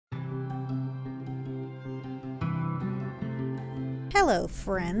Hello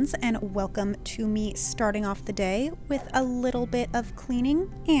friends, and welcome to me starting off the day with a little bit of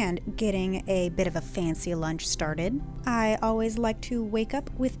cleaning and getting a bit of a fancy lunch started. I always like to wake up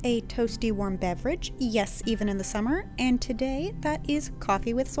with a toasty warm beverage, yes, even in the summer, and today that is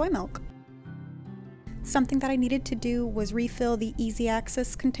coffee with soy milk. Something that I needed to do was refill the easy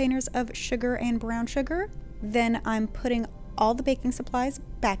access containers of sugar and brown sugar. Then I'm putting all the baking supplies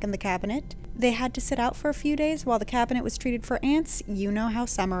back in the cabinet. They had to sit out for a few days while the cabinet was treated for ants. You know how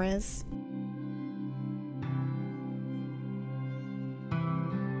summer is.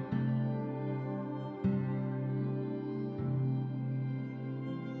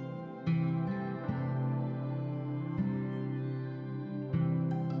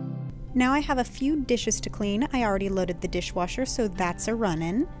 Now I have a few dishes to clean. I already loaded the dishwasher, so that's a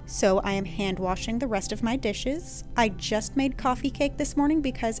run-in. So I am hand washing the rest of my dishes. I just made coffee cake this morning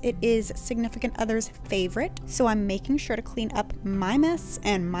because it is significant other's favorite, so I'm making sure to clean up my mess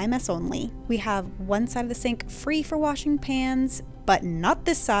and my mess only. We have one side of the sink free for washing pans, but not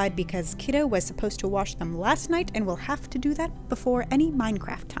this side because kiddo was supposed to wash them last night and will have to do that before any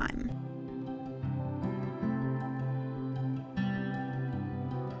Minecraft time.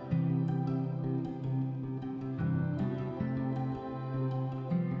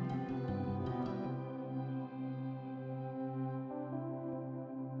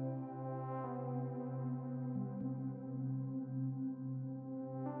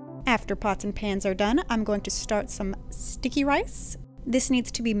 After pots and pans are done, I'm going to start some sticky rice. This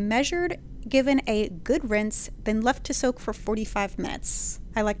needs to be measured, given a good rinse, then left to soak for 45 minutes.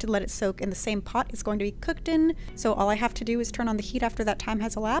 I like to let it soak in the same pot it's going to be cooked in, so all I have to do is turn on the heat after that time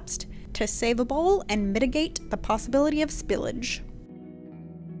has elapsed to save a bowl and mitigate the possibility of spillage.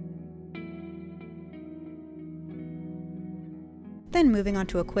 Then moving on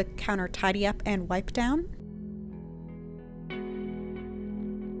to a quick counter tidy up and wipe down.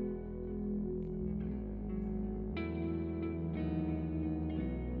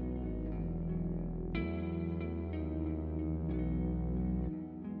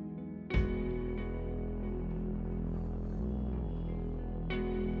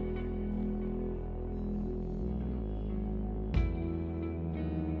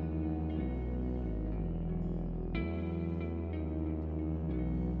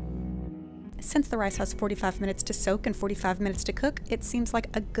 Since the rice has 45 minutes to soak and 45 minutes to cook, it seems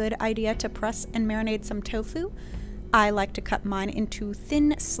like a good idea to press and marinate some tofu. I like to cut mine into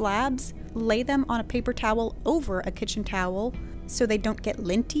thin slabs, lay them on a paper towel over a kitchen towel so they don't get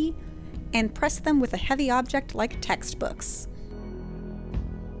linty, and press them with a heavy object like textbooks.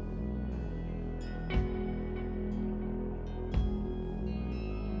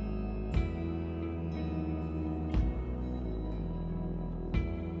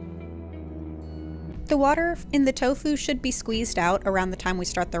 The water in the tofu should be squeezed out around the time we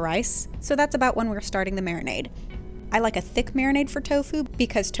start the rice, so that's about when we're starting the marinade. I like a thick marinade for tofu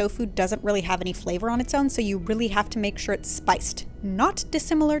because tofu doesn't really have any flavor on its own, so you really have to make sure it's spiced, not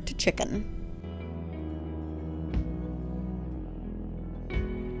dissimilar to chicken.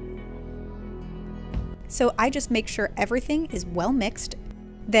 So I just make sure everything is well mixed,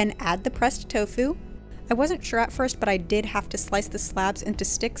 then add the pressed tofu. I wasn't sure at first, but I did have to slice the slabs into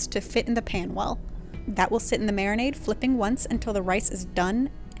sticks to fit in the pan well. That will sit in the marinade, flipping once until the rice is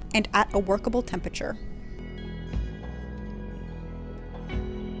done and at a workable temperature.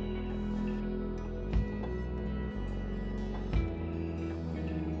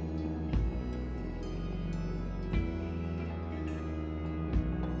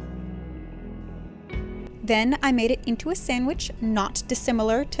 Then I made it into a sandwich not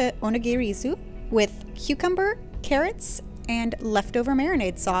dissimilar to onigirizu with cucumber, carrots, and leftover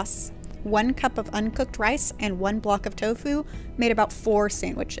marinade sauce. 1 cup of uncooked rice and 1 block of tofu made about 4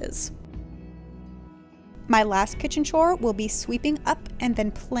 sandwiches. My last kitchen chore will be sweeping up and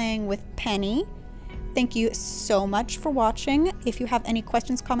then playing with Penny. Thank you so much for watching. If you have any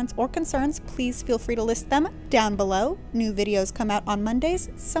questions, comments, or concerns, please feel free to list them down below. New videos come out on Mondays,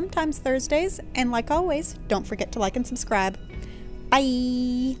 sometimes Thursdays, and like always, don't forget to like and subscribe.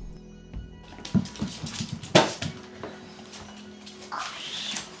 Bye!